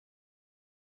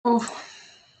Oh.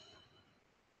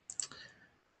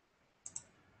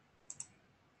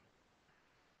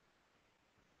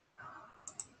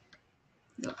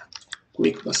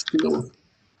 Quick but still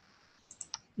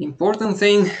important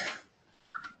thing.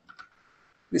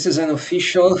 This is an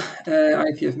official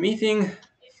IETF meeting,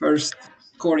 first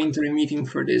core interim meeting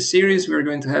for this series. We're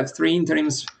going to have 3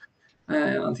 interims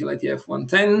until IETF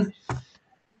 110.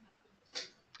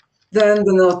 Then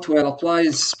the note 12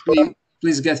 applies.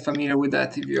 Please get familiar with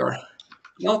that if you're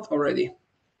not already.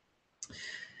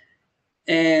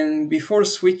 And before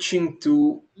switching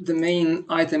to the main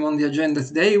item on the agenda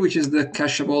today, which is the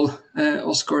cacheable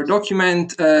OSCORE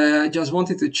document, I just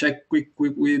wanted to check quick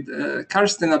with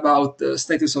Karsten about the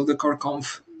status of the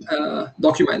CoreConf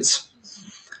documents.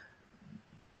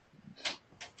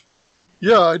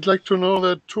 Yeah, I'd like to know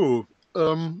that too.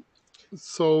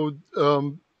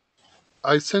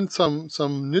 I sent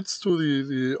some nits to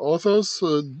the authors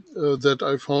that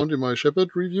I found in my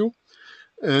Shepherd review,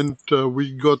 and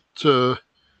we got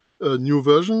new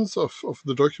versions of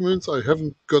the documents. I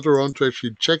haven't got around to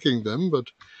actually checking them,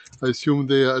 but I assume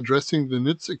they are addressing the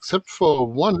nits, except for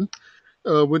one,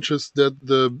 which is that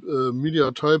the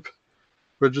media type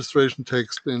registration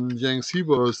text in Yang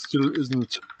Sieber still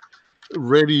isn't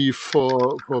ready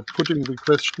for putting the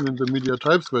question in the media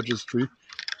types registry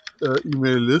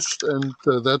email list, and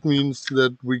that means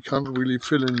that we can't really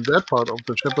fill in that part of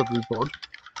the Shepherd report.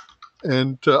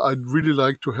 And I'd really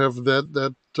like to have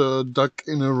that duck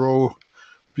in a row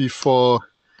before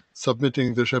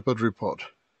submitting the Shepherd report.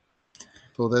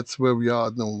 So that's where we are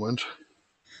at the moment.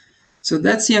 So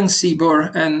that's Yang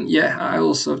Sibor, and yeah, I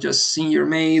also just seen your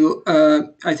mail.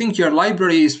 I think your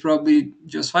library is probably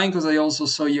just fine because I also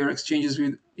saw your exchanges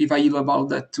with Ivailo about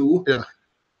that too. Yeah.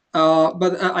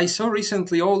 But I saw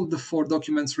recently all the 4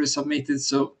 documents resubmitted,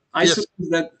 so I Yes. suppose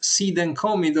that Seed and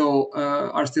Komi though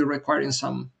are still requiring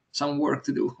some work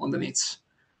to do on the nits.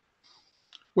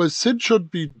 Well, SID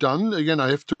should be done. Again, I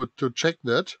have to check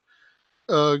that.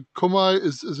 Komai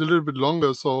is a little bit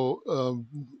longer, so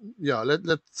yeah,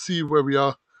 let's see where we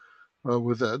are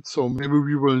with that. So maybe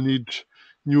we will need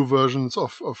new versions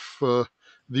of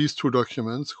these 2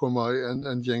 documents, Komai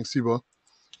and Yang Sieber.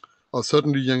 Or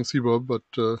certainly Yang Sieber, but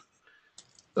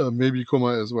maybe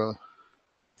Komai as well.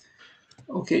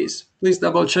 Okay, so please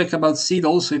double check about Seed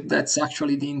also if that's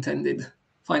actually the intended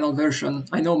final version.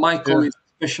 I know Michael is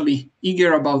especially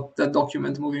eager about that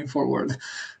document moving forward.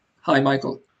 Hi,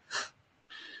 Michael.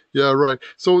 Yeah, right.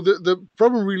 So the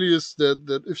problem really is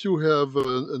that if you have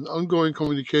an ongoing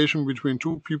communication between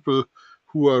 2 people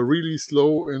who are really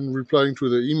slow in replying to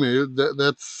the email,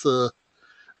 that's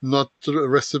not a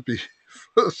recipe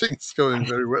for things going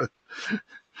very well.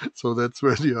 So that's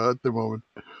where they are at the moment.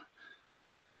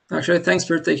 Actually, thanks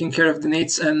for taking care of the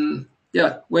nits, and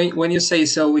yeah, when you say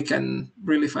so, we can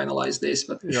really finalize this.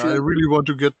 But yeah, I really want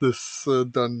to get this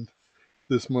done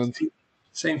this month.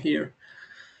 Same here.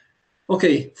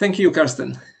 Okay, thank you,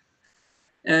 Karsten.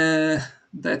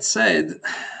 That said,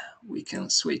 we can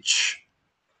switch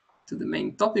to the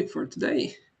main topic for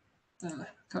today,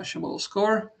 cacheable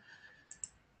score.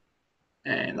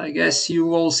 And I guess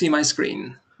you all see my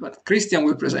screen, but Christian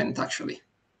will present actually.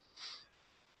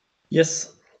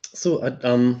 Yes. So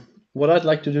what I'd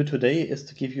like to do today is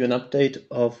to give you an update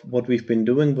of what we've been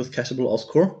doing with cacheable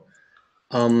OSCORE,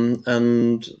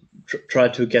 and try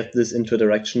to get this into a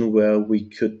direction where we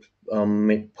could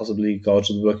possibly gauge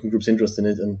the working group's interest in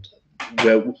it and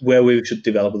where we should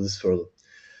develop this further.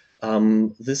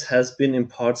 This has been in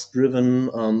parts driven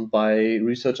by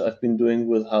research I've been doing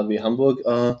with HW Hamburg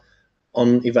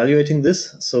on evaluating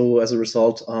this. So as a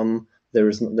result, there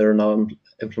are now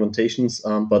implementations,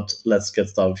 but let's get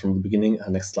started from the beginning.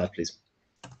 Next slide, please.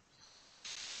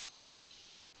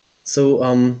 So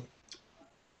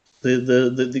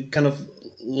the kind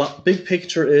of big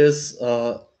picture is,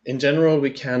 in general,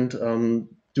 we can't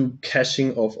do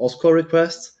caching of OSCORE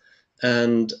requests.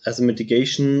 And as a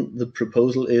mitigation, the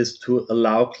proposal is to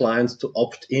allow clients to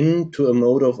opt in to a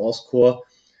mode of OSCORE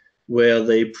where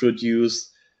they produce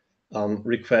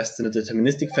requests in a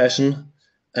deterministic fashion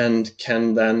and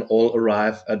can then all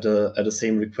arrive at the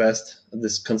same request,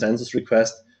 this consensus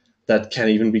request that can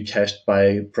even be cached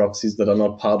by proxies that are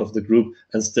not part of the group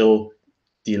and still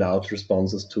deal out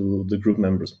responses to the group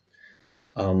members.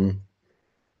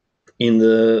 In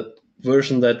the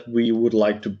version that we would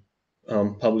like to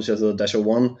publish as a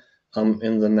 -1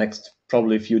 in the next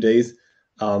probably few days,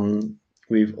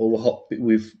 we've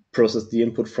processed the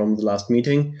input from the last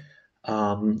meeting.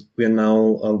 We are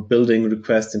now building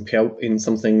requests in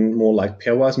something more like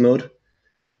pairwise mode,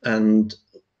 and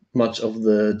much of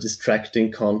the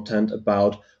distracting content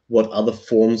about what other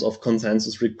forms of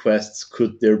consensus requests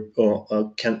could there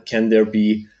or can there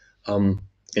be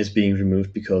is being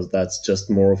removed, because that's just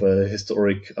more of a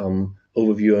historic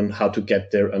overview on how to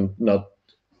get there and not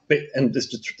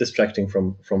distracting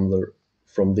from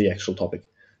the actual topic.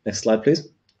 Next slide, please.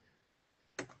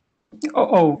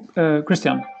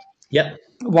 Christian. Yeah.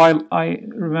 While I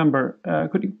remember,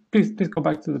 could you please go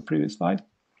back to the previous slide?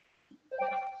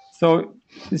 So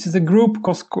this is a group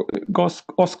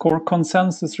OSCORE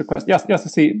consensus request. Yes, to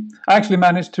see. I actually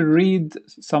managed to read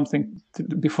something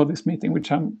before this meeting,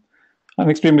 which I'm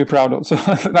extremely proud of. So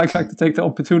I'd like to take the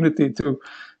opportunity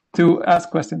to ask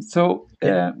questions. So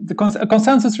a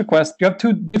consensus request, you have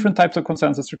two different types of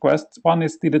consensus requests. One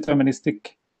is the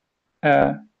deterministic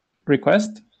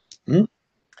request,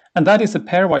 and that is a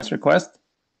pairwise request.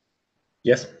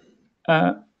 Yes.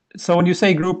 So when you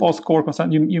say group OSCORE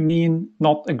consent, you mean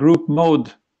not a group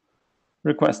mode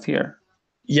request here?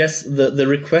 Yes, the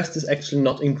request is actually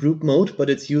not in group mode, but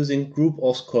it's using group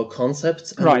OSCORE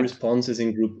concepts, and the response is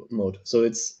in group mode. So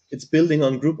it's building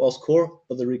on group OSCORE,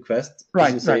 but the request,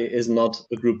 as you say, is not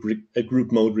a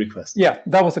group mode request. Yeah,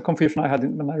 that was a confusion I had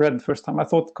when I read it the first time. I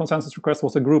thought consensus request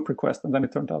was a group request, and then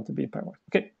it turned out to be a pairwise.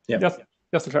 Okay,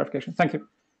 just a clarification. Thank you.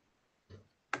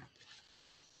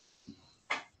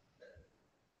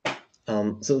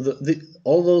 So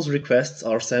all those requests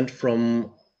are sent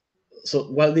from. So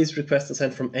while these requests are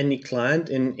sent from any client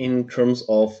in terms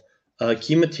of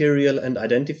key material and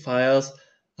identifiers,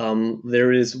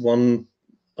 there is one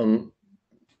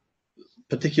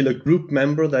particular group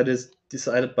member that is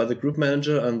decided by the group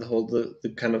manager, and the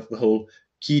whole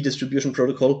key distribution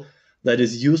protocol that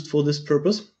is used for this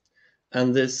purpose.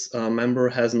 And this member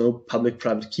has no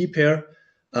public-private key pair,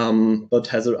 but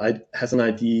has an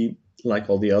ID like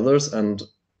all the others, and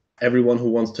everyone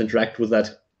who wants to interact with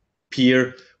that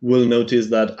peer will notice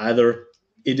that either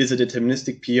it is a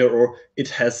deterministic peer or it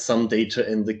has some data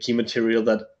in the key material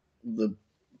that the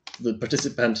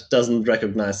participant doesn't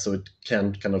recognize, so it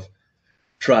can kind of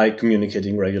try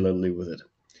communicating regularly with it.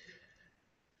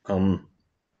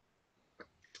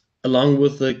 Along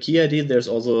with the key ID, there's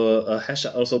also a hash.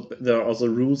 There are also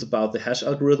rules about the hash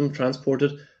algorithm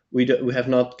transported. We have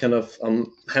not kind of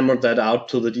hammered that out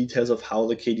to the details of how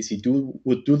the KDC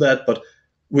would do that, but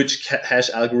which hash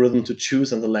algorithm to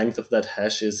choose and the length of that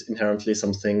hash is inherently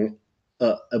something,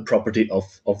 a property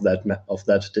of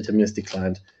that deterministic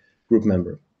client group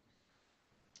member.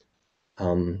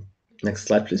 Next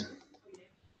slide, please.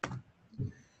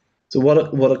 So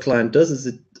what a client does is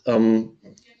it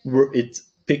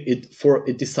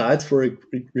decides for a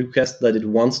request that it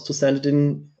wants to send it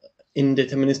in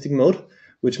deterministic mode,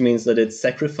 which means that it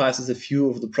sacrifices a few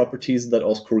of the properties that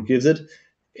OSCORE gives it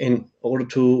in order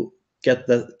to get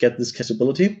this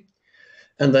cacheability,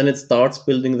 and then it starts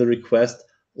building the request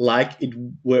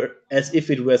as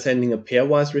if it were sending a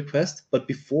pairwise request. But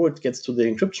before it gets to the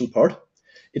encryption part,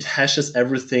 it hashes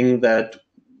everything that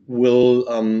will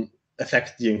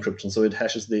affect the encryption. So it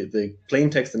hashes the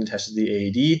plain text, and it hashes the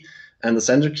AED and the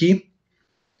sender key,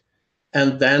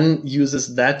 and then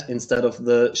uses that instead of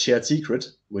the shared secret,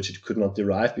 which it could not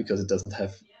derive because it doesn't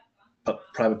have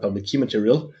private public key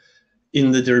material,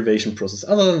 in the derivation process.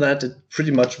 Other than that, it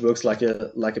pretty much works like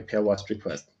a pairwise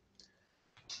request.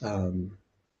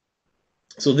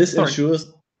 So this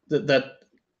ensures that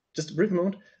just a brief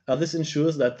moment. This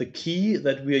ensures that the key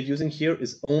that we are using here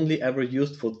is only ever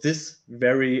used for this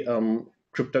very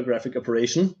cryptographic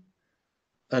operation,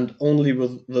 and only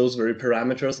with those very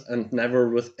parameters, and never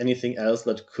with anything else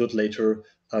that could later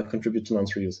contribute to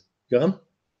nonce reuse. Göran?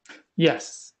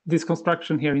 Yes, this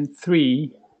construction here in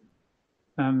 3.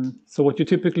 So what you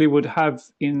typically would have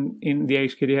in the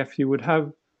HKDF, you would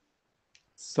have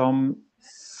some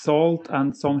salt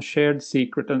and some shared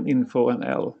secret and info and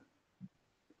L.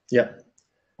 Yeah.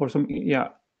 Or some, yeah.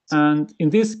 And in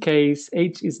this case,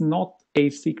 H is not a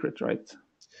secret, right?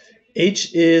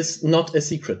 H is not a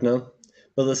secret, no.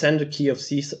 But the sender key of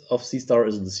C star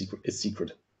is the secret. Is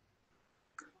secret.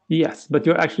 Yes, but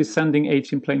you're actually sending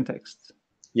H in plain text.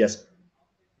 Yes.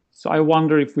 So I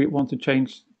wonder if we want to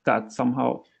change that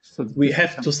somehow. So we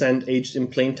have to send H in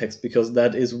plain text because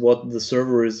that is what the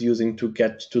server is using to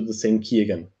get to the same key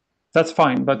again. That's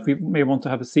fine, but we may want to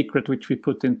have a secret which we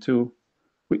put into,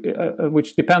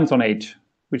 which depends on H,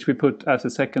 which we put as a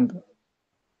second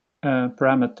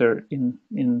parameter in.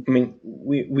 I mean,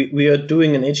 we are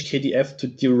doing an HKDF to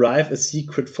derive a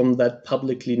secret from that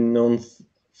publicly known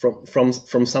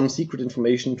from some secret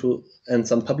information to and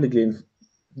some publicly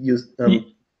used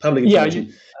public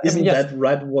information. Isn't that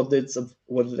right? What the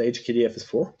HKDF is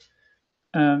for?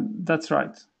 That's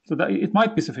right. So that it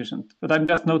might be sufficient, but I'm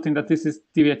just noting that this is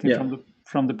deviating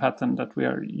from the pattern that we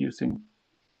are using.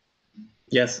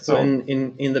 Yes. So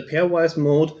in the pairwise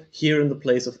mode, here in the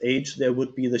place of age, there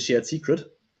would be the shared secret.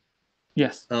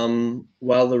 Yes.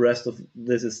 While the rest of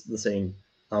this is the same.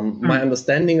 My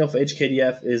understanding of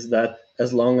HKDF is that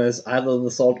as long as either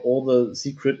the salt or the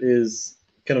secret is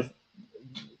kind of,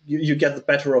 you get the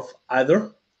better of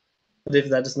either. But if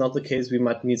that is not the case, we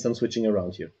might need some switching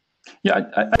around here. Yeah,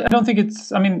 I don't think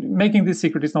it's. I mean, making this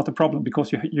secret is not a problem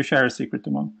because you share a secret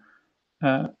among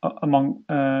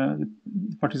the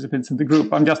participants in the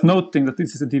group. I'm just noting that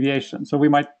this is a deviation, so we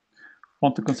might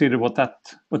want to consider what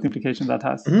implication that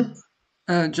has.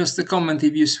 Just a comment: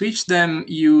 if you switch them,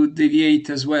 you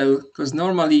deviate as well, because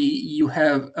normally you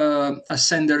have a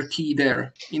sender key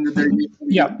there in the derivation.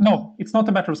 Yeah, no, it's not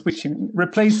a matter of switching.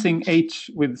 Replacing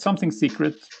H with something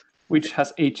secret, which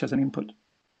has H as an input.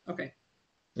 Okay.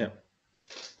 Yeah.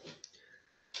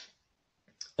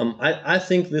 I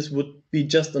think this would be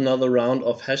just another round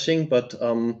of hashing, but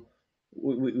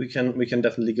we can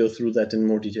definitely go through that in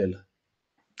more detail.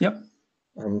 Yep.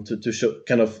 To show,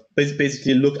 kind of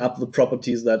basically look up the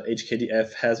properties that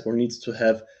HKDF has or needs to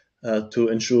have to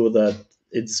ensure that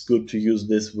it's good to use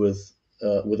this with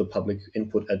a public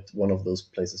input at one of those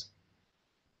places.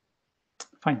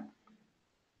 Fine.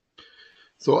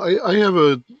 So I have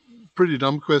a pretty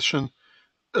dumb question.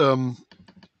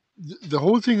 The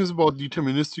whole thing is about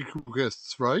deterministic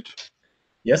requests, right?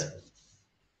 Yes.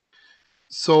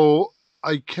 So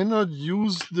I cannot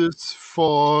use this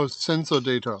for sensor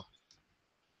data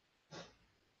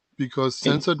because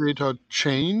sensor data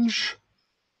change.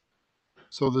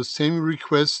 So the same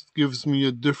request gives me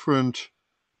a different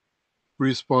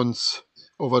response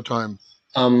over time.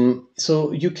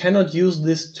 So you cannot use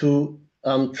this to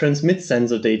transmit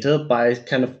sensor data by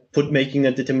kind of making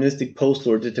a deterministic post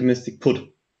or a deterministic put.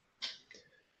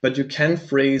 But you can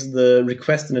phrase the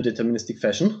request in a deterministic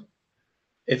fashion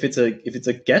if it's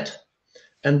a get,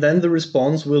 and then the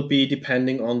response will be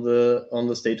depending on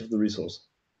the state of the resource.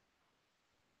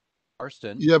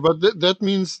 Karsten? Yeah, but that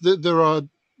means that there are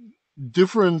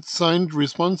different signed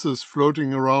responses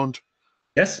floating around.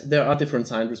 Yes, there are different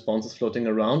signed responses floating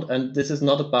around, and this is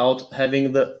not about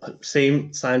having the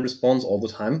same signed response all the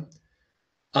time.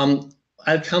 I'll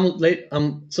come late.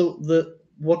 So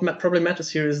what probably matters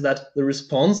here is that the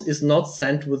response is not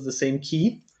sent with the same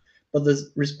key, but the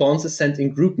response is sent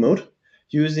in group mode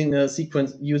using a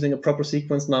proper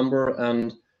sequence number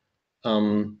and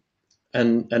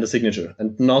a signature,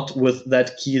 and not with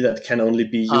that key that can only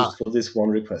be used for this one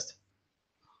request.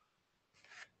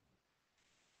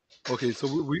 Okay, so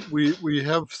we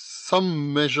have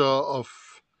some measure of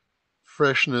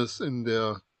freshness in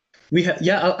there. We have,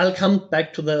 yeah. I'll come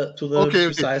back to the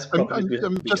precise properties.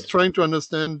 I'm just trying to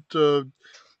understand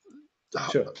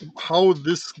how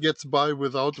this gets by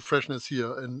without the freshness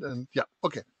here, and yeah,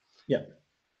 okay. Yeah.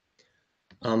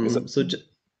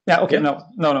 Yeah. Okay. Yeah.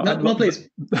 No. Please.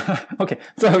 Okay.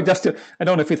 So just I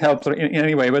don't know if it helps or in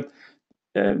any way, but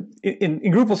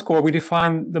in group score we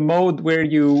define the mode where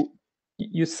you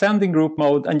send in group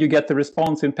mode and you get the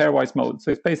response in pairwise mode.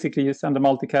 So it's basically you send a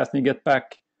multicast and you get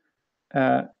back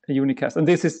a unicast, and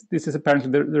this is apparently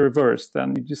the reverse.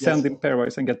 Then you send in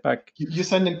pairwise and get back. You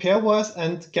send in pairwise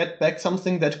and get back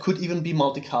something that could even be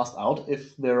multicast out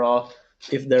if there are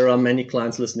many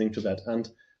clients listening to that. And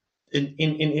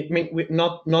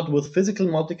not with physical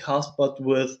multicast, but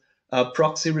with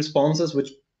proxy responses,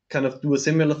 which kind of do a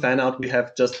similar fan out. We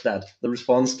have just that the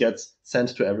response gets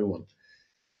sent to everyone,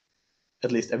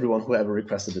 at least everyone who ever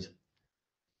requested it.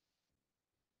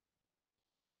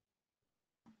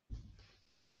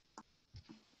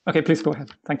 Okay, please go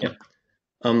ahead. Thank you.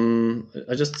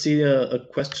 I just see a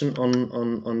question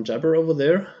on Jabber over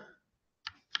there.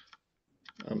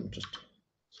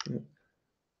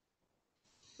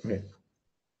 Okay.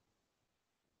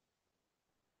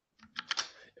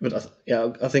 But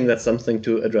I think that's something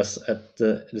to address at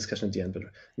the discussion at the end. But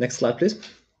next slide, please.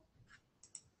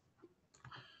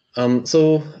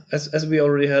 So as we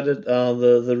already had it,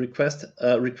 the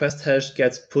request hash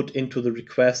gets put into the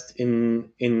request in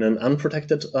an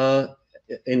unprotected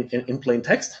in plain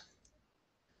text.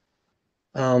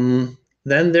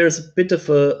 Then there's a bit of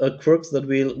a quirk that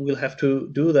we'll have to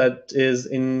do. That is,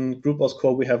 in group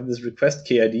core we have this request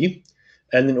KID,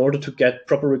 and in order to get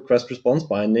proper request response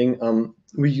binding,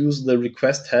 we use the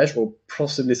request hash or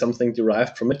possibly something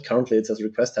derived from it. Currently it says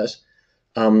request hash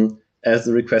as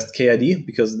the request KID,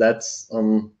 because that's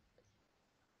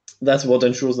what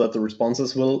ensures that the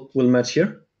responses will match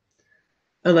here.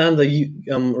 And then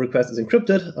the request is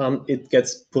encrypted. It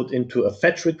gets put into a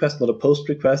fetch request, not a post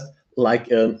request. like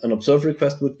an observe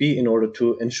request would be in order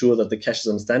to ensure that the caches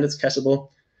understand it's cacheable,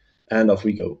 and off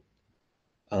we go.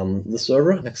 The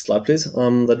server, next slide please,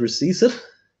 that receives it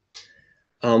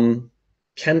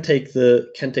can take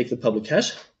the public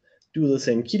hash, do the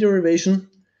same key derivation,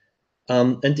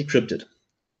 and decrypt it.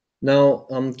 Now,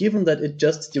 given that it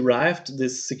just derived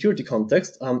this security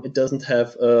context, it doesn't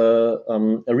have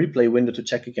a replay window to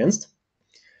check against,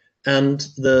 and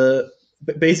the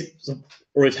basic,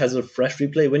 or it has a fresh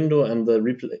replay window, and the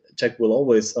replay check will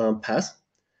always pass.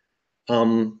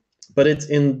 But it's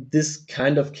in this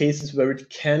kind of cases where it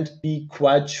can't be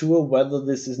quite sure whether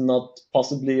this is not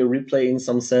possibly a replay in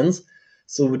some sense.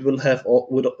 So it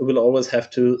will always have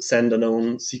to send a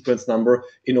known sequence number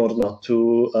in order not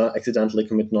to accidentally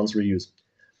commit nonce reuse.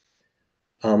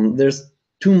 There's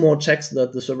two more checks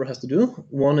that the server has to do.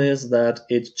 One is that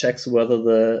it checks whether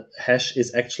the hash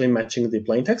is actually matching the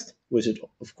plaintext, which it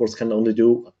of course can only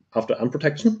do after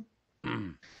unprotection.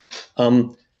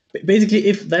 Basically,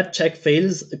 if that check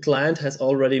fails, a client has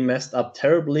already messed up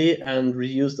terribly and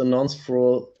reused a nonce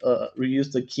for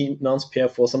reused the key nonce pair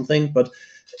for something. But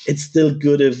it's still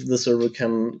good if the server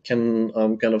can kind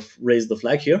of raise the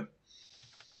flag here.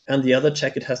 And the other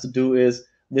check it has to do is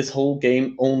this whole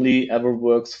game only ever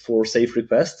works for safe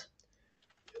request.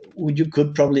 You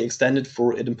could probably extend it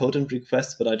for idempotent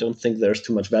requests, but I don't think there's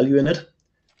too much value in it.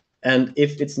 And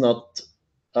if it's not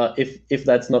if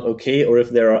that's not okay, or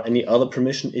if there are any other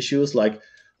permission issues, like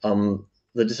the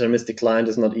deterministic client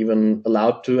is not even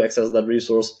allowed to access that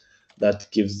resource, that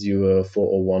gives you a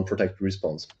 401 protected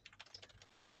response.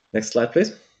 Next slide,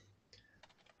 please.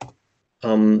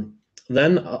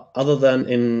 Then, other than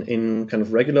in kind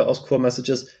of regular OSCORE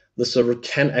messages, the server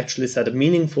can actually set a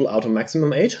meaningful auto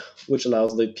maximum age, which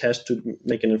allows the cache to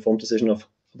make an informed decision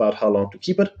about how long to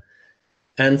keep it,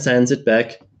 and sends it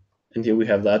back. And here we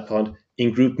have that part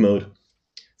in group mode.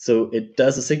 So it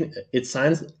does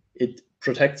it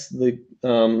protects the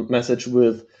message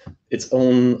with its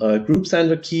own group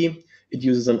standard key. It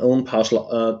uses an own partial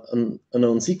an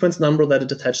own sequence number that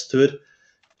it attaches to it,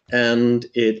 and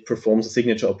it performs a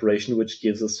signature operation which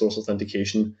gives a source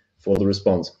authentication for the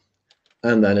response,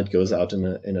 and then it goes out in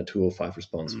a 205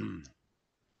 response.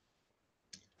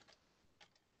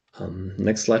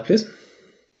 Next slide, please.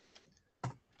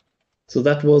 So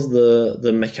that was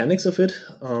the mechanics of it.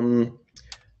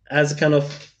 As kind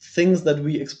of things that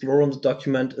we explore on the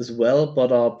document as well,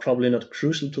 but are probably not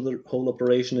crucial to the whole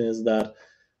operation, is that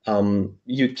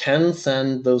you can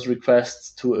send those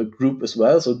requests to a group as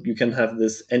well. So you can have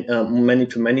this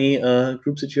many-to-many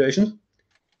group situation.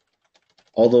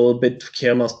 Although a bit of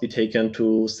care must be taken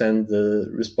to send the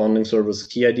responding server's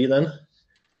key ID then.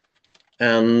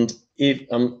 And if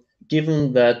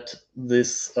given that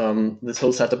this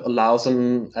whole setup allows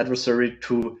an adversary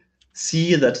to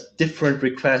see that different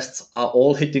requests are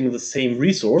all hitting the same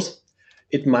resource,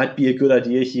 it might be a good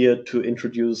idea here to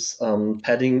introduce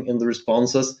padding in the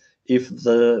responses if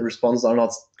the responses are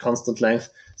not constant length.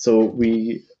 So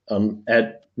we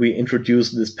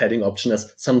introduce this padding option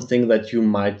as something that you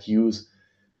might use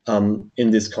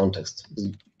in this context.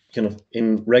 Kind of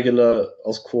in regular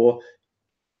OSCORE,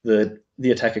 the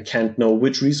attacker can't know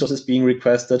which resource is being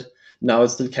requested. Now it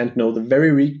still can't know the very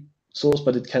resource,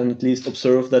 but it can at least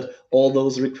observe that all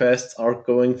those requests are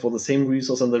going for the same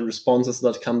resource, and the responses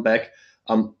that come back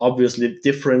obviously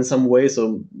differ in some way.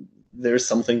 So there's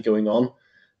something going on,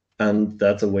 and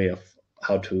that's a way of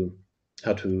how to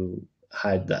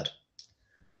hide that.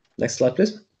 Next slide,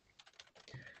 please.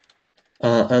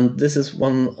 And this is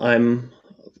one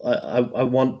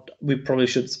we probably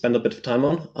should spend a bit of time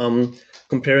on,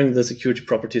 comparing the security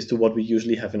properties to what we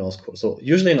usually have in OSCORE. So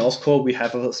usually in OSCORE, we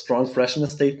have a strong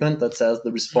freshness statement that says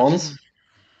the response,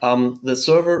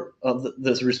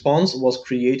 this response was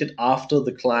created after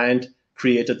the client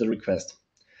created the request.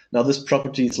 Now this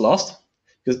property is lost,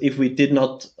 because if we did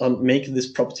not make this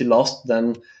property lost,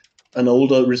 then an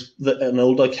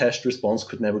older cached response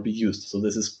could never be used. So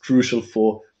this is crucial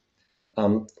for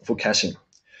caching.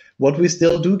 What we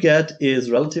still do get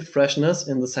is relative freshness,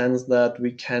 in the sense that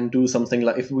we can do something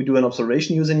like, if we do an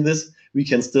observation using this, we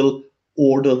can still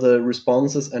order the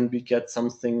responses, and we get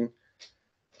something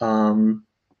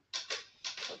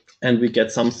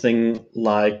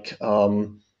like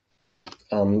some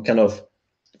kind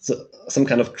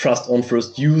of trust on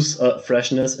first use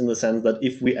freshness, in the sense that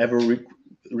if we ever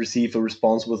receive a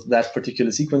response with that particular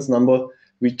sequence number,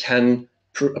 we can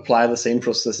apply the same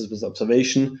processes with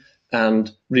observation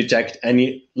and reject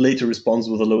any later response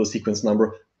with a lower sequence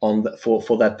number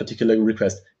for that particular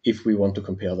request if we want to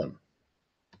compare them.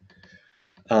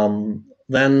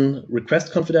 Then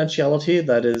request confidentiality,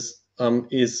 that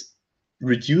is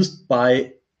reduced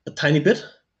by a tiny bit,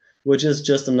 which is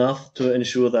just enough to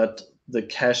ensure that the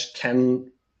cache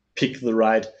can pick the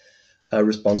right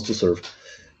response to serve.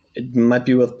 It might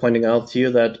be worth pointing out here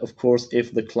that, of course,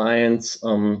 if the clients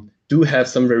do have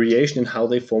some variation in how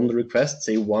they form the request,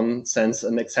 say one sends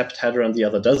an accept header and the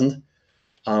other doesn't,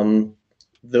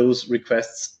 those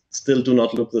requests still do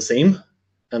not look the same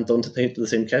and don't contain the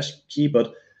same cache key,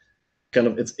 but kind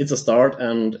of it's a start,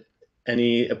 and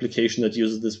any application that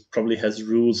uses this probably has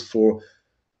rules for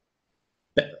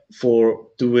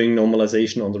doing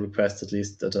normalization on the requests, at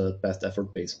least at a best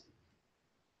effort base.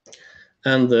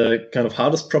 And the kind of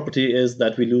hardest property is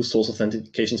that we lose source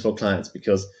authentications for clients,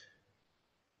 because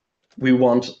we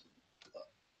want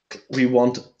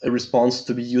a response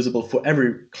to be usable for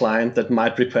every client that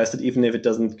might request it, even if it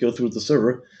doesn't go through the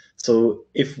server. So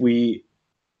if we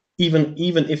even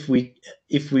if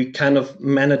we kind of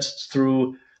managed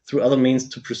through other means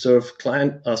to preserve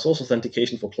client source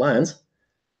authentication for clients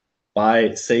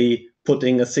by, say,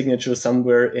 putting a signature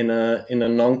somewhere in a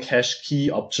non-cache key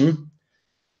option,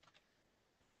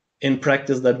 in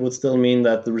practice that would still mean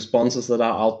that the responses that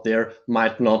are out there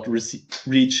might not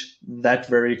reach that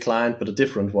very client, but a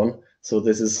different one. So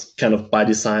this is kind of by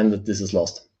design that this is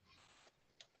lost.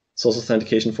 Source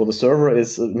authentication for the server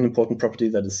is an important property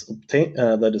that is obtained,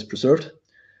 that is preserved.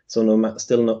 So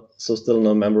still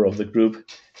no member of the group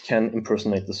can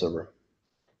impersonate the server.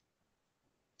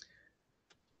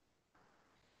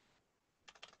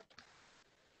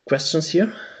 Questions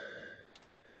here?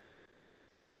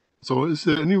 So is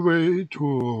there any way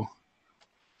to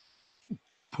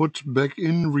put back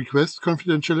in request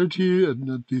confidentiality, and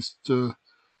at least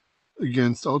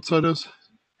against outsiders?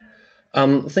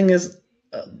 The thing is,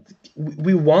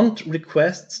 we want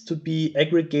requests to be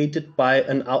aggregated by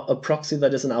a proxy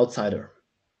that is an outsider.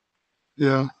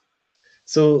 Yeah.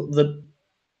 So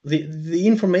the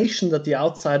information that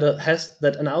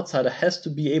an outsider has to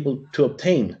be able to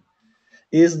obtain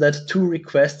is that two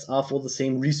requests are for the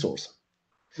same resource.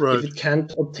 Right. If it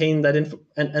can't obtain that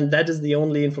and that is the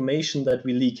only information that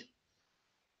we leak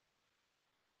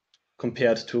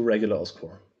compared to regular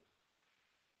OSCORE.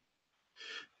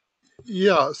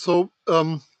 Yeah, so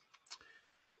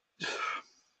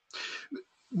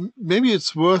maybe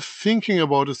it's worth thinking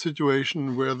about a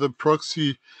situation where the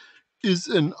proxy is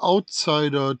an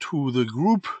outsider to the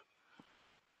group,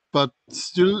 but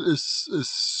still is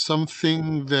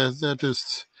something that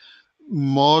is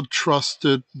more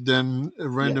trusted than a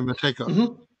random attacker.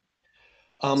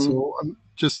 Mm-hmm. So I'm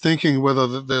just thinking whether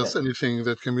there's anything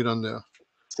that can be done there.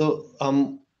 So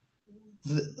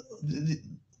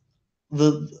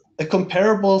a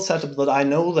comparable setup that I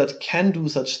know that can do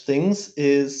such things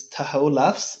is Tahoe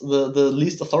Labs, the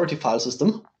least authority file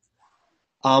system,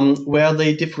 where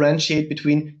they differentiate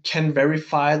between can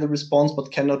verify the response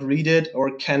but cannot read it, or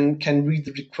can read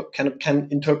can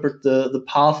interpret the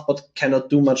path but cannot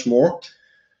do much more.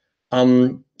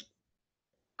 I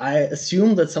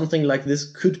assume that something like this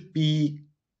could be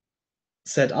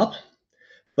set up,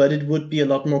 but it would be a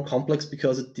lot more complex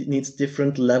because it needs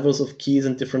different levels of keys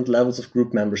and different levels of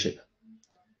group membership.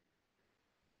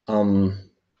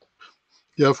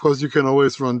 Yeah, of course, you can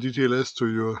always run DTLS to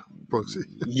your proxy.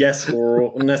 Yes,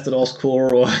 or nested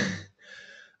OSCORE, or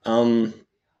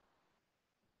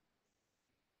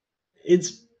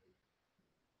it's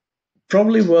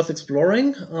probably worth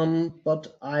exploring,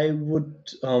 but I would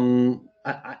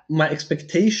my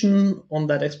expectation on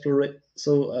that exploration.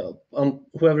 So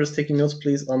whoever is taking notes,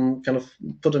 please kind of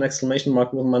put an exclamation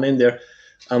mark with my name there,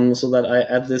 so that I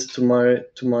add this to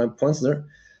my points there.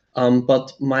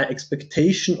 But my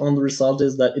expectation on the result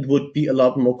is that it would be a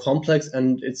lot more complex,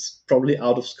 and it's probably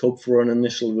out of scope for an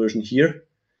initial version here.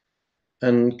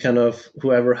 And kind of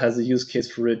whoever has a use case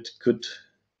for it could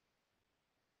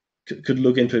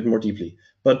look into it more deeply.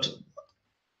 But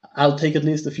I'll take at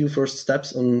least a few first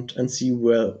steps and see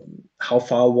how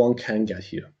far one can get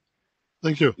here.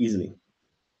 Thank you. Easily.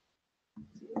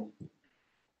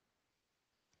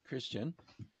 Christian?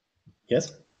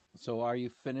 Yes? So are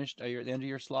you finished? Are you at the end of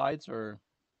your slides, or?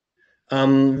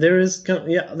 There's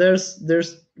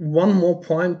one more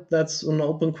point that's an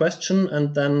open question,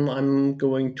 and then I'm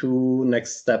going to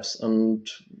next steps and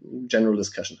general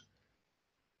discussion.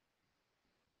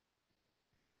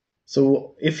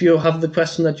 So if you have the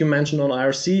question that you mentioned on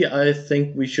IRC, I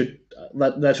think we should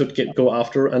that should go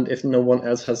after, and if no one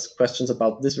else has questions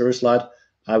about this very slide,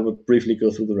 I would briefly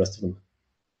go through the rest of them.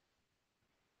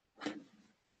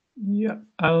 Yeah,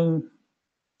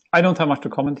 I don't have much to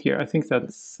comment here. I think I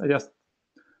just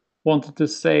wanted to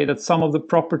say that some of the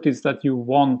properties that you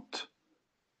want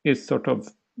is sort of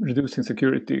reducing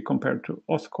security compared to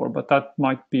OSCORE, but that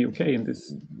might be okay in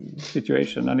this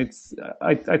situation. And it's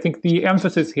I think the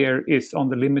emphasis here is on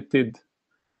the limited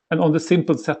and on the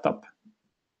simple setup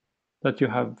that you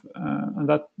have, and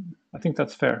that I think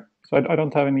that's fair. So I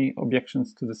don't have any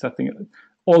objections to the setting,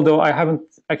 although I haven't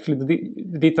actually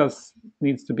the details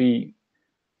needs to be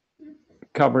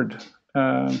covered.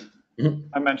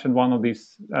 I mentioned one of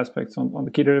these aspects on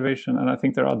the key derivation, and I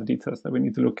think there are other details that we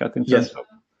need to look at in terms of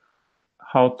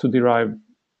how to derive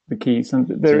the keys. And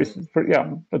there is,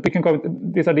 but we can go.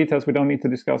 These are details we don't need to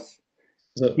discuss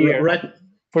here. Right.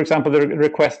 For example, the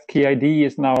request key ID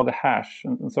is now the hash,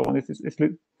 and so on.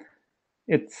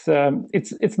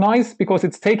 It's nice because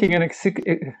it's taking an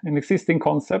existing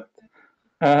concept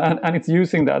and it's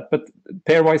using that, but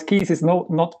pairwise keys is not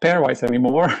pairwise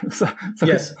anymore. so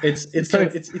yes,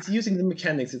 it's using the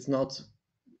mechanics. It's not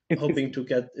hoping to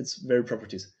get its very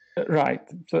properties. Right.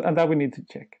 So and that we need to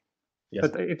check. Yes.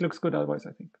 But it looks good otherwise,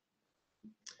 I think.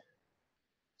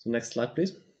 So next slide,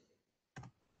 please.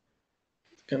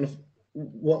 Kind of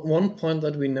one point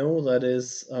that we know that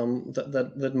is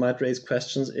that might raise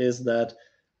questions is that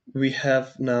we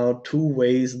have now two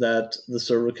ways that the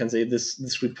server can say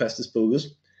this request is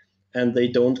bogus, and they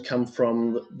don't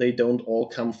all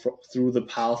come through the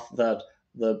path that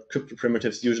the crypto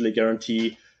primitives usually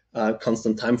guarantee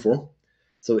constant time for.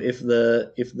 So if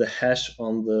the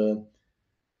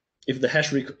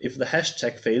hash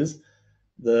check fails,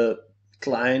 the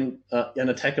client, an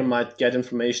attacker might get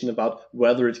information about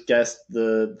whether it guessed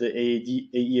the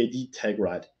AEAD tag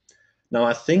right. Now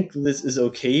I think this is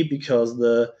okay because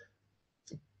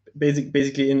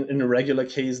basically in a regular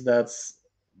case that's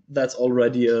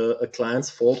already a client's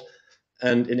fault,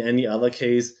 and in any other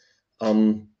case,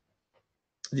 the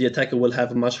attacker will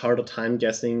have a much harder time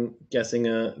guessing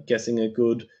a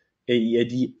good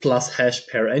AEAD plus hash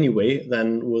pair anyway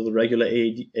than with a regular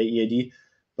AEAD.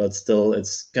 But still,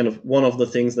 it's kind of one of the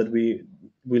things that we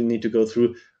will need to go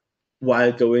through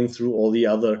while going through all the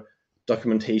other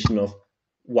documentation of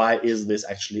why is this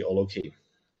actually all okay.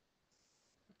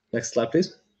 Next slide,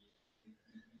 please.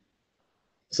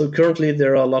 So currently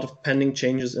there are a lot of pending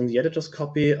changes in the editor's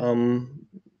copy.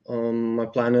 My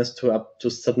plan is to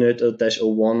submit a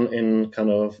 -01 in kind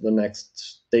of the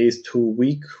next days to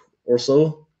week or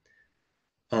so.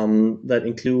 That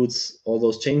includes all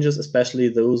those changes, especially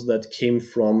those that came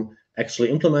from actually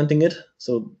implementing it.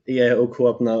 So EIO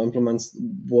Co-op now implements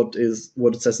what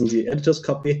it says in the editor's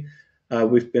copy.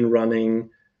 We've been running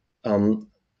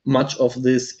much of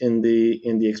this in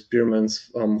the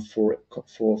experiments for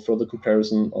the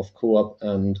comparison of Co-op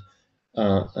and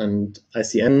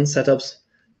ICN setups.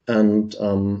 And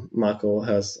Marco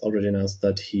has already announced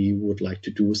that he would like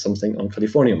to do something on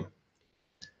Californium.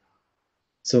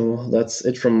 So that's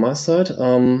it from my side.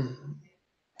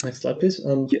 Next slide, please.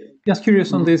 Just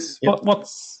curious on this. Yeah.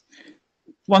 What's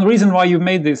one reason why you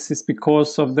made this is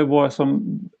because there was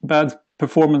some bad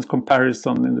performance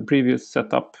comparison in the previous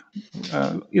setup.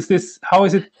 How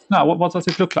is it now? What does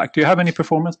it look like? Do you have any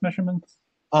performance measurements?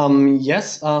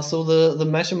 Yes. So the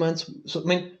measurements. So I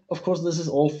mean, of course, this is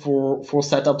all for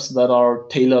setups that are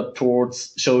tailored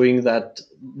towards showing that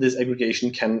this aggregation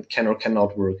can or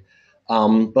cannot work.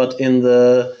 But in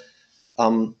the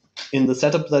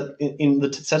setup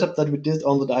that we did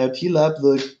on the IoT lab,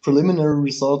 the preliminary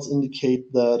results indicate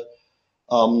that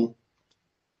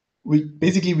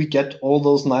we get all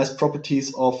those nice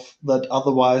properties that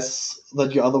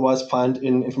you otherwise find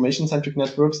in information-centric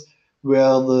networks,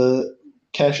 where the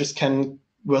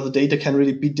where the data can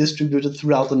really be distributed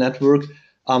throughout the network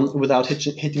without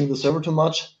hitting the server too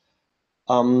much.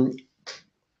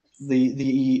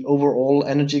 The overall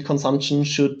energy consumption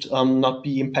should not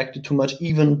be impacted too much,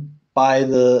 even by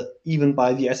the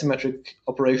asymmetric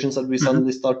operations that we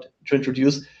suddenly start to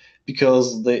introduce,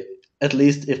 because at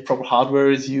least if proper hardware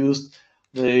is used,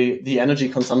 the energy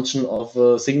consumption of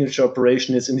a signature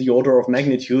operation is in the order of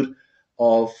magnitude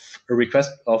of a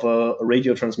request of a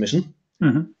radio transmission,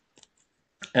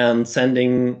 and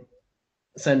sending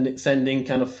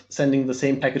the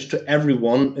same package to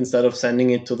everyone instead of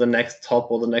sending it to the next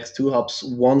hop or the next two hops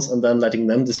once and then letting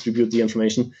them distribute the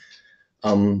information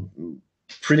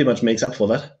pretty much makes up for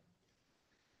that.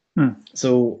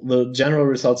 So the general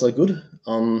results are good,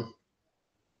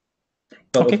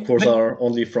 but of course are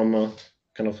only from a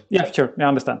kind of sure, I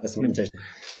understand. Implementation.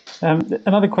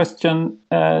 Another question: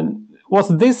 was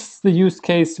this the use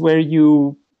case where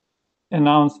you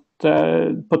announced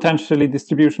potentially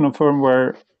distribution of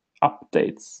firmware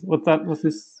updates? Was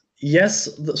this? Yes,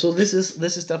 so this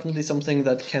is definitely something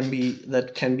that can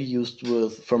be used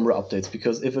with firmware updates,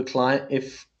 because if a client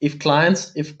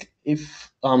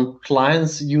if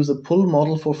clients use a pull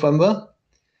model for firmware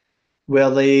where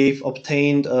they've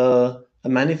obtained a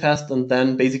manifest and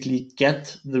then basically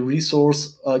get the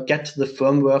resource, get the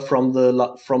firmware from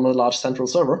a large central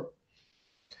server,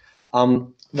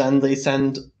 then they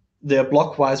send their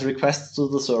blockwise requests to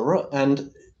the server,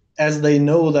 and as they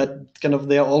know that kind of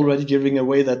they are already giving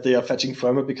away that they are fetching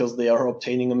firmware because they are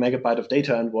obtaining a megabyte of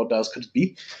data, and what else could it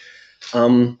be?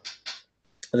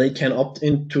 They can opt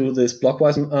into this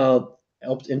blockwise,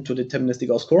 opt into deterministic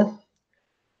OSCORE,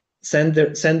 send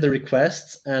the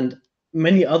requests, and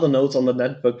many other nodes on the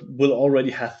network will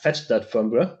already have fetched that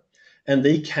firmware, and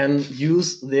they can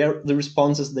use the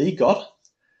responses they got,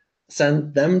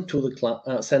 send them to the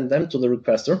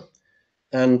requester,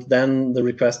 and then the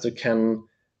requester can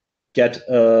get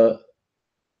a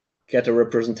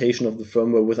representation of the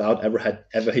firmware without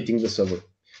ever hitting the server,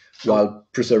 while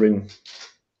preserving.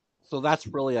 So that's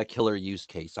really a killer use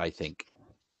case, I think.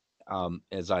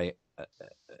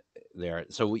 There.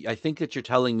 So I think that you're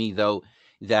telling me, though,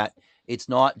 that it's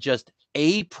not just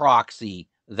a proxy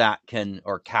that can,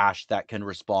 or cache that can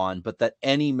respond, but that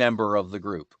any member of the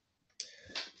group.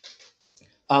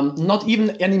 Not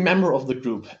even any member of the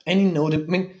group, any node. I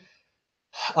mean,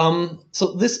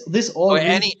 so this all.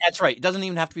 That's right. It doesn't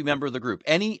even have to be a member of the group.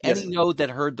 Any node that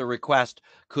heard the request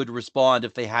could respond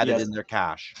if they had it in their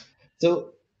cache. So,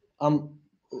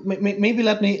 maybe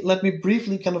let me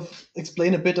briefly kind of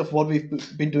explain a bit of what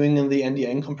we've been doing in the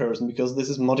NDN comparison, because this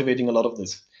is motivating a lot of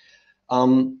this.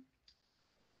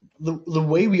 The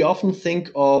way we often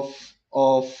think of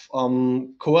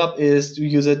CoAP is to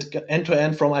use it end to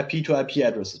end from IP to IP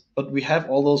addresses, but we have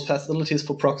all those facilities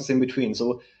for proxies in between.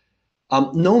 So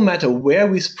no matter where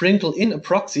we sprinkle in a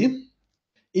proxy,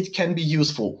 it can be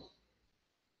useful.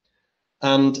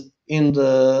 And in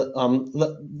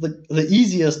the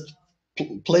easiest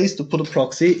place to put a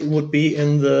proxy would be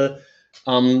in the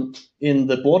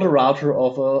border router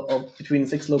of between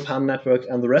 6LoWPAN network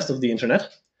and the rest of the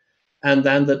internet. And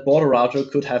then that border router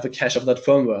could have a cache of that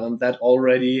firmware, and that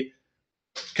already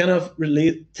kind of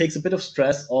really takes a bit of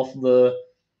stress off the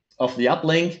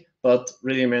uplink. But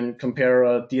really, I mean, compare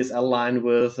a DSL line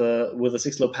with a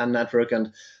 6LoWPAN network,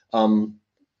 and the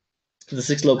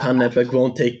 6LoWPAN network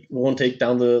won't take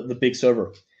down the big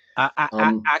server.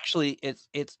 Actually,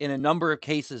 it's in a number of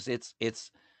cases, it's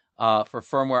for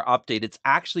firmware update, it's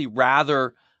actually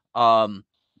rather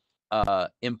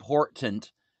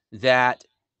important that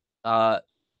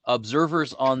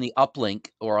observers on the uplink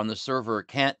or on the server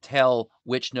can't tell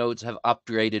which nodes have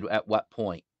upgraded at what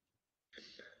point.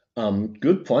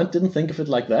 Good point. Didn't think of it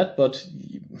like that, but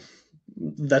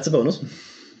that's a bonus.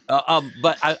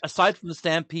 But aside from the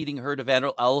stampeding herd of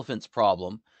elephants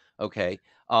problem, okay,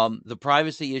 the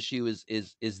privacy issue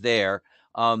is there,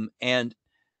 and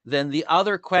then the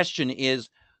other question is,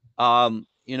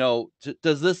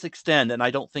 does this extend? And I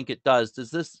don't think it does.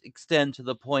 Does this extend to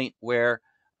the point where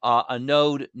a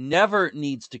node never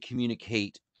needs to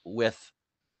communicate with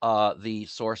the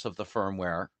source of the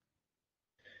firmware?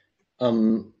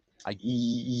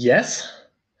 Yes.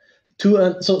 So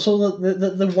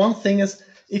the one thing is,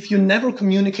 if you never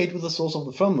communicate with the source of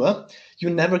the firmware, you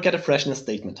never get a freshness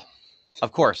statement.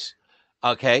 Of course.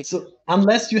 Okay. So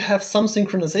unless you have some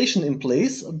synchronization in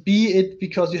place, be it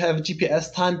because you have a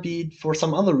GPS time, be it for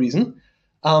some other reason,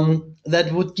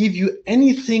 that would give you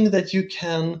anything that you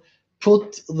can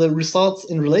put the results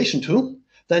in relation to,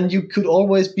 then you could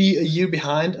always be a year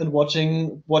behind and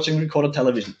watching recorded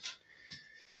television.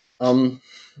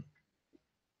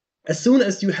 As soon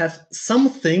as you have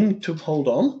something to hold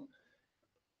on,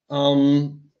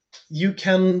 you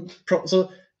can.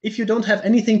 So if you don't have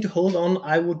anything to hold on,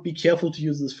 I would be careful to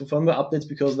use this for firmware updates,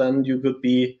 because then you could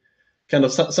be kind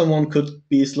of someone could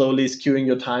be slowly skewing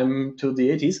your time to the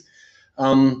 80s.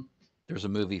 There's a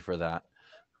movie for that.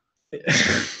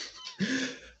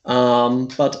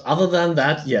 But other than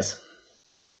that, yes.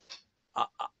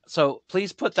 So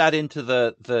please put that into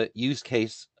the use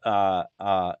case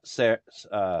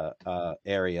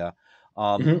area.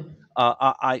 I'm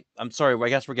sorry. I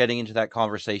guess we're getting into that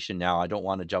conversation now. I don't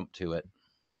want to jump to it.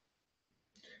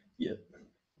 Yeah,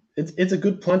 it's a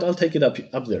good point. I'll take it up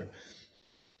there.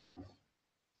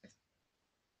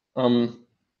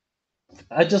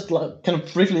 I just kind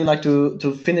of briefly like to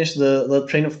finish the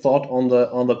train of thought on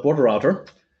the border router.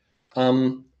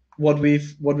 What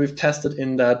we've tested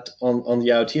in that on the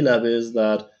IoT lab is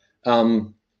that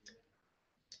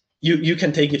you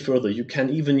can take it further. You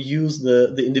can even use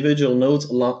the individual nodes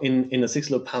along in a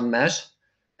 6LoWPAN mesh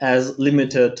as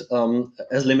limited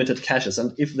caches,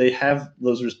 and if they have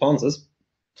those responses,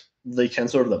 they can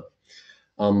serve them.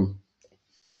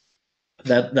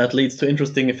 That leads to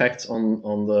interesting effects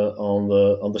on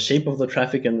the shape of the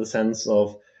traffic, in the sense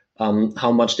of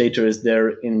how much data is there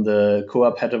in the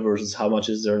CoAP header versus how much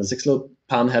is there in the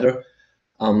 6-lopan header.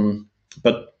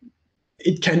 But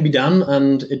it can be done,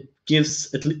 and it gives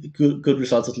good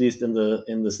results, at least in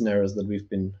the scenarios that we've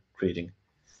been creating.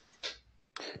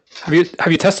 Have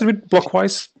you tested with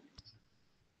blockwise?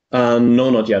 No,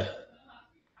 not yet.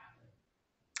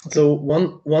 Okay. So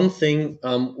one thing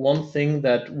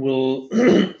that will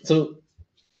so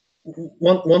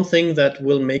one thing that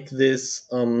will make this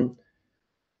how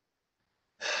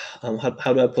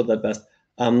do I put that best?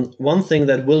 One thing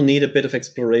that will need a bit of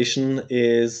exploration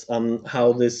is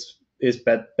how this is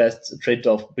best traded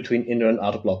off between inner and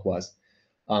outer blockwise.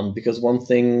 Because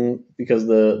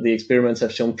the experiments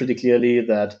have shown pretty clearly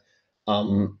that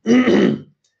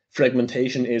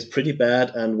fragmentation is pretty bad,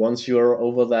 and once you're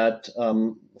over that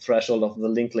threshold of the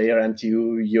link layer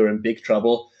MTU, you're in big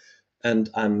trouble. And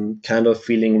I'm kind of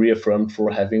feeling reaffirmed for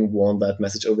having worn that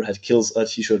message overhead kills a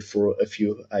t-shirt for a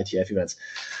few IETF events.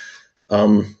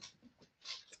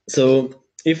 So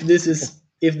if this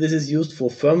is used for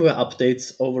firmware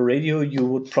updates over radio, you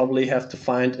would probably have to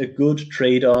find a good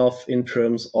trade-off in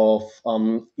terms of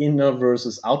inner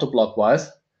versus outer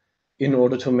blockwise, in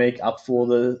order to make up for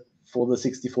the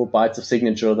 64 bytes of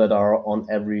signature that are on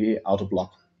every outer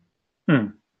block,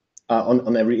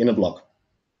 on every inner block.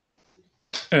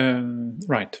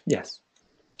 Right. Yes.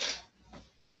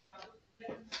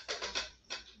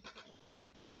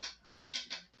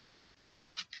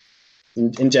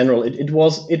 In general, it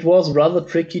was rather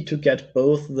tricky to get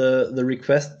both the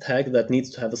request tag that needs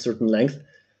to have a certain length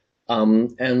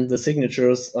and the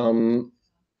signatures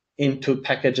into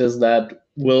packages that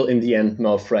will in the end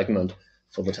not fragment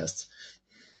for the tests.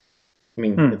 I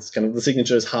mean, it's kind of, the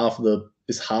signature is half the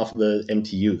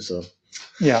MTU, so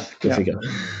yeah, go figure.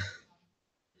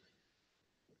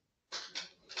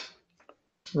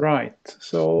 Right.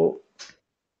 So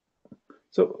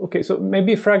okay. So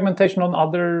maybe fragmentation on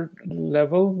other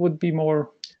level would be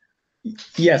more.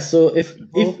 Yes. So if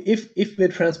we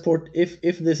transport,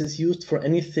 if this is used for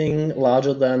anything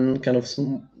larger than kind of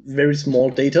very small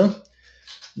data,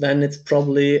 then it's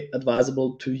probably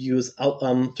advisable to use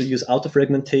outer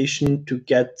fragmentation to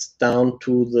get down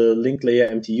to the link layer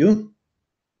MTU,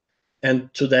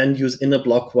 and to then use inner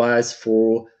blockwise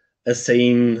for a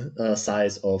sane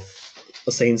size of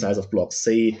blocks,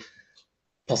 say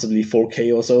possibly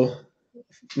 4K or so.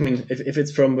 I mean, if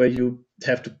it's from where you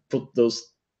have to put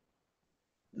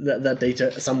that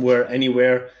data somewhere,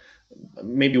 anywhere,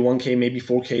 maybe 1K, maybe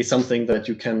 4K, something that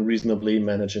you can reasonably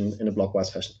manage in a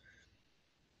blockwise fashion.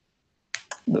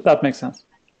 That makes sense.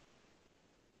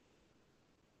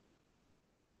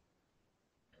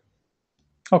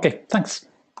 Okay, thanks.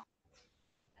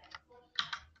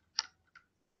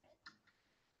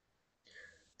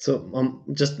 So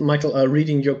just Michael,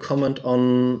 reading your comment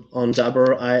on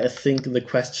Jabber, I think the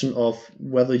question of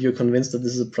whether you're convinced that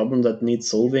this is a problem that needs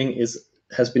solving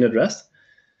has been addressed.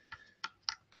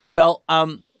 Well,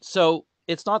 so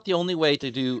it's not the only way to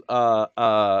do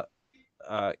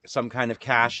some kind of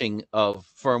caching of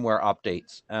firmware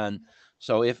updates. And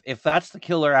so if that's the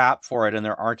killer app for it and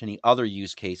there aren't any other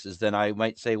use cases, then I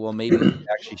might say, well, maybe we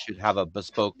actually should have a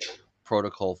bespoke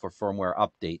protocol for firmware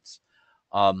updates.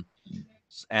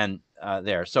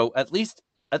 There. So at least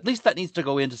that needs to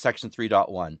go into section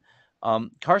 3.1.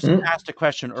 Carsten asked a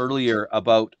question earlier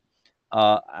about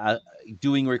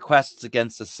doing requests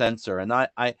against the sensor, and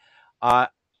I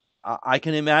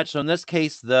can imagine. So in this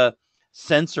case, the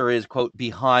sensor is, quote,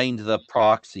 behind the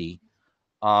proxy,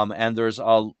 and there's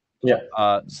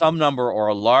some number or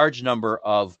a large number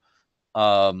of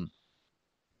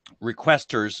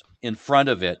requesters in front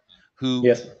of it who,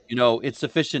 you know, it's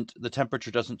sufficient. The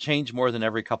temperature doesn't change more than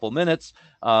every couple minutes,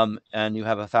 and you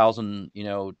have 1,000, you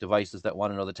know, devices that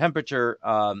want to know the temperature.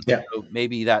 So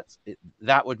maybe that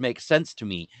would make sense to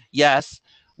me. Yes,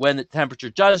 when the temperature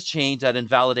does change, that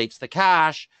invalidates the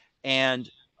cache, and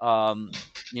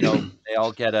you know, they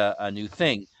all get a new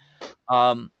thing.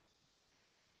 I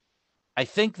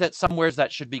think that somewhere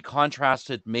that should be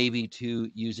contrasted maybe to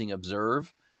using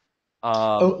observe.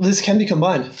 This can be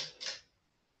combined.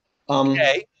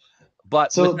 Okay,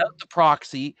 but without the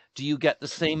proxy, do you get the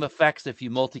same effects if you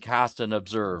multicast and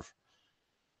observe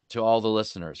to all the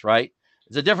listeners, right?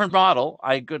 It's a different model,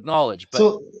 I acknowledge. But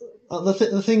so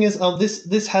the thing is,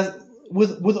 this has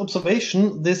with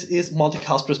observation, this is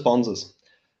multicast responses,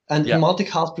 And Yeah. in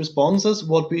multicast responses,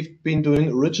 what we've been doing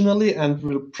originally, and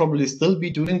will probably still be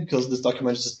doing because this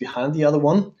document is just behind the other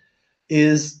one,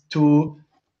 is to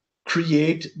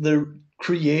create the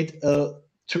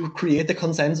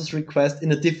consensus request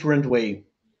in a different way,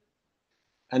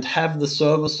 and have the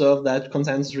server serve that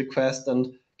consensus request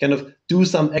and kind of do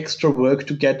some extra work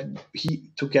to get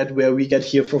where we get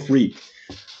here for free.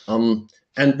 And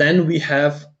then we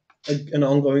have an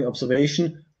ongoing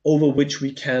observation over which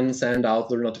we can send out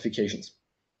the notifications.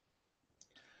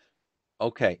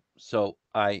 Okay, so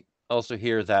I also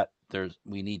hear that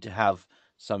we need to have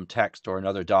some text or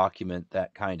another document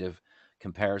that kind of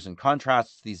compares and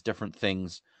contrasts these different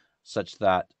things, such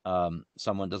that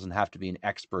someone doesn't have to be an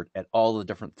expert at all the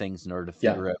different things in order to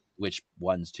figure out which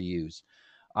ones to use.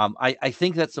 I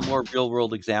think that some more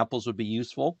real-world examples would be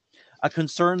useful. A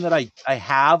concern that I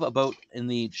have about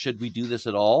should we do this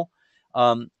at all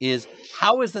is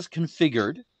how is this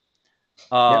configured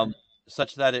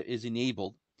such that it is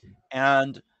enabled?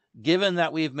 And given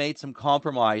that we've made some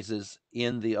compromises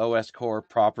in the OS core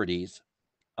properties,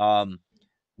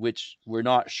 which we're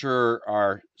not sure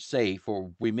are safe,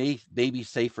 or we may be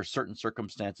safe for certain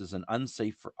circumstances and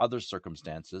unsafe for other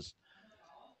circumstances,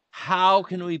 how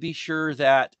can we be sure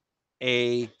that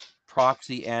a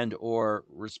proxy and or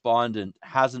respondent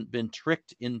hasn't been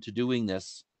tricked into doing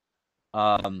this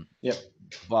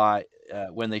by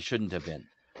when they shouldn't have been,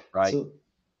 right? So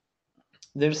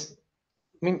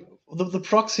the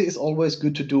proxy is always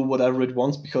good to do whatever it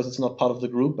wants because it's not part of the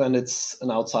group and it's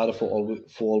an outsider for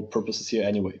all purposes here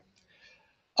anyway.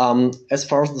 As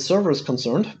far as the server is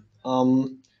concerned,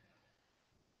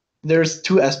 there's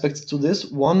two aspects to this.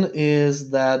 One is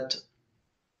that,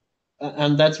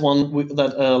 and that's one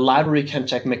that a library can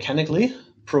check mechanically,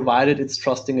 provided it's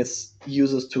trusting its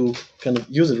users to kind of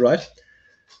use it right,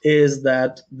 is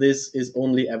that this is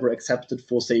only ever accepted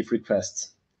for safe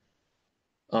requests.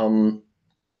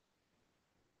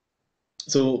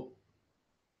 So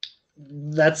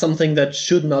that's something that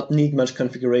should not need much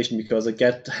configuration, because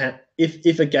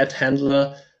if a get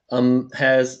handler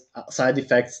has side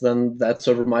effects, then that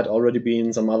server might already be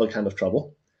in some other kind of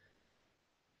trouble.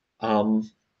 On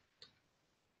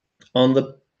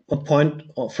the point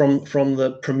from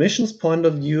the permissions point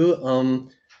of view,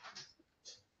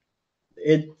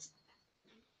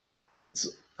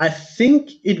 I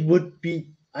think it would be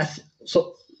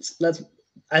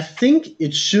I think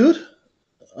it should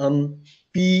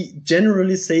be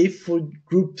generally safe for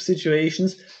group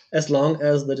situations as long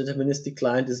as the deterministic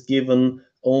client is given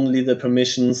only the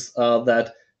permissions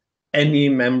that any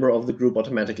member of the group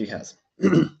automatically has.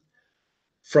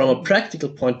 From a practical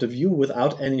point of view,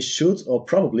 without any should or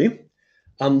probably,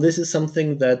 this is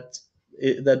something that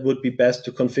would be best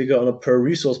to configure on a per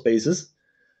resource basis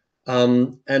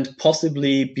and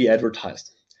possibly be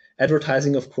advertised.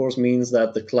 Advertising, of course, means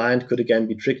that the client could again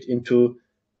be tricked into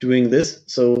doing this.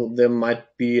 So there might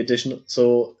be a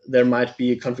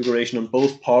configuration on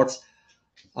both parts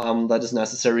that is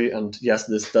necessary. And yes,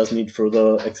 this does need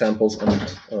further examples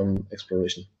and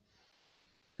exploration.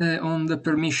 On the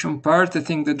permission part, I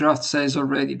think the draft says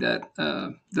already that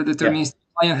the deterministic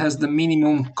client has the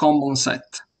minimum common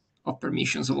set of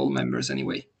permissions of all members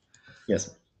anyway.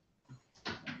 Yes.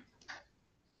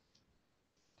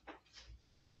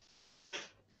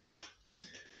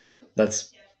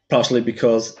 That's partially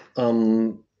because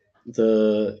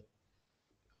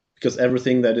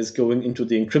everything that is going into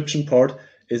the encryption part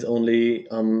is only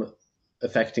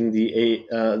affecting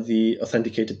the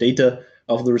authenticated data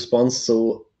of the response.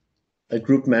 So a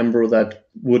group member that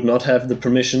would not have the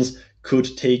permissions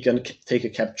could take a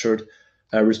captured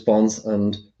response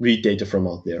and read data from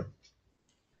out there.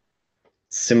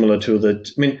 Similar to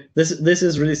this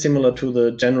is really similar to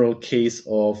the general case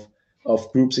of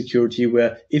group security,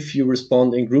 where if you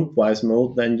respond in group-wise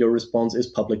mode, then your response is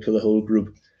public to the whole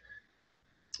group,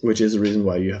 which is the reason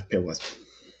why you have pairwise.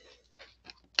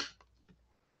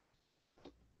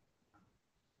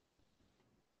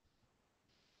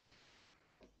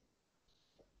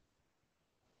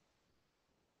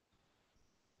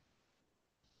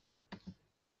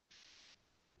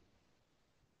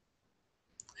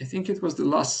 I think it was the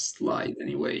last slide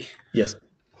anyway. Yes.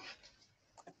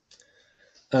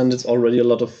 And it's already a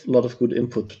lot of good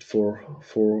input for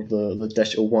the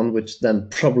 -01, which then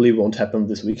probably won't happen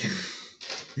this week.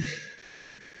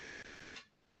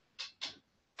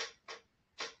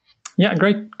 Yeah,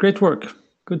 great work.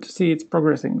 Good to see it's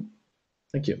progressing.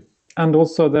 Thank you. And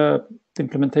also the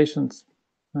implementations.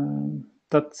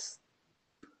 That's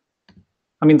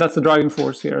the driving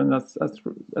force here, and that's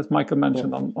as Michael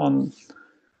mentioned on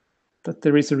that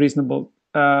there is a reasonable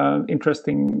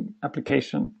interesting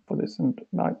application for this. And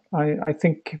I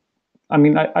think, I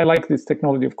mean, I like this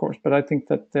technology, of course, but I think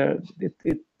that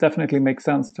it definitely makes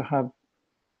sense to have.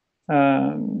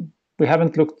 We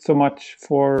haven't looked so much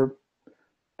for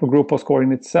group score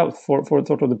in itself for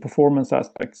sort of the performance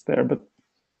aspects there, but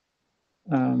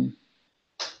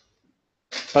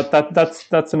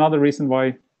that's another reason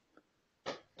why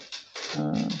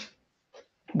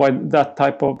that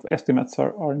type of estimates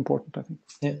are important, I think.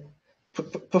 Yeah.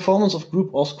 Performance of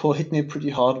group score hit me pretty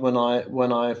hard when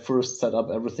I first set up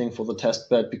everything for the test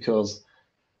bed, because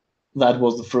that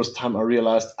was the first time I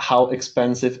realized how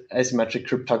expensive asymmetric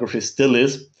cryptography still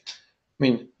is. I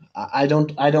mean, I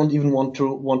don't even want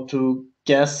to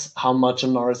guess how much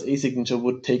an RSA signature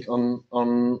would take on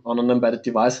an embedded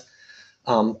device.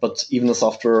 But even a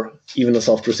software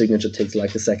signature takes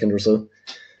like a second or so.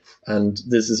 And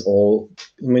this is all.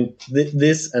 I mean,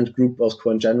 this and group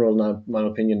score in general, in my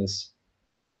opinion, is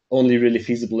only really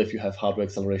feasible if you have hardware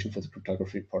acceleration for the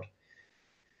cryptography part.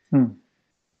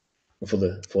 For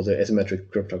the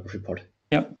asymmetric cryptography part.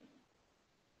 Yeah.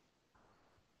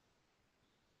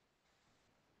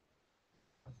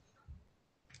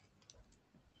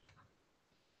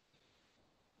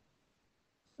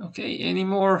 Okay, any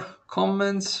more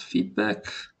comments, feedback?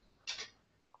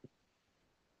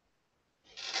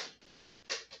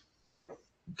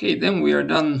 Okay, then we are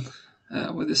done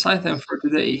with this item for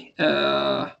today.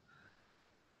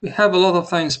 We have a lot of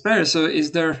time spare, so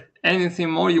is there anything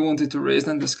more you wanted to raise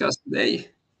and discuss today?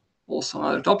 Also on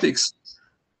other topics?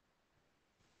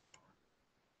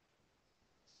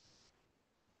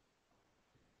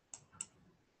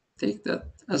 Take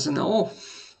that as a no.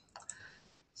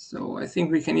 So I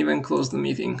think we can even close the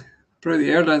meeting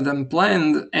pretty earlier than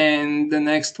planned, and the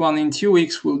next one in 2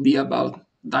 weeks will be about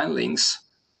Dyn links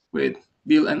with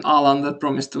Bill and Alan that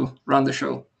promised to run the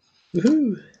show.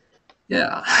 Woohoo!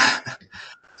 Yeah.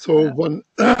 So one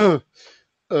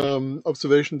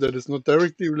observation that is not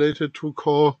directly related to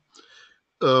core,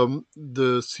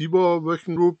 the CBOR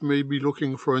working group may be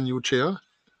looking for a new chair.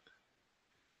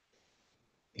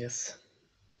 Yes.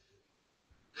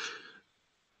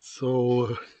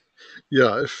 So,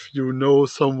 yeah, if you know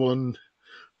someone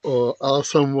or are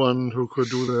someone who could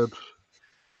do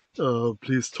that,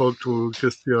 please talk to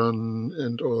Christian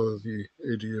and or the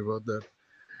AD about that.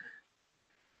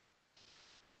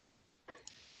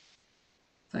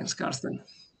 Thanks, Karsten.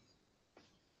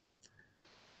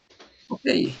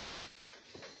 Okay.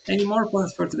 Any more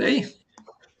plans for today?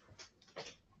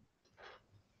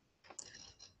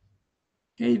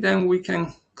 Okay, then we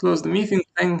can close the meeting.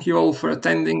 Thank you all for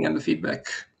attending and the feedback.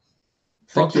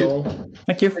 Thank you all.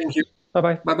 Thank you. Thank you.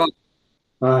 Bye-bye. Bye-bye.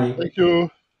 Bye. Thank you.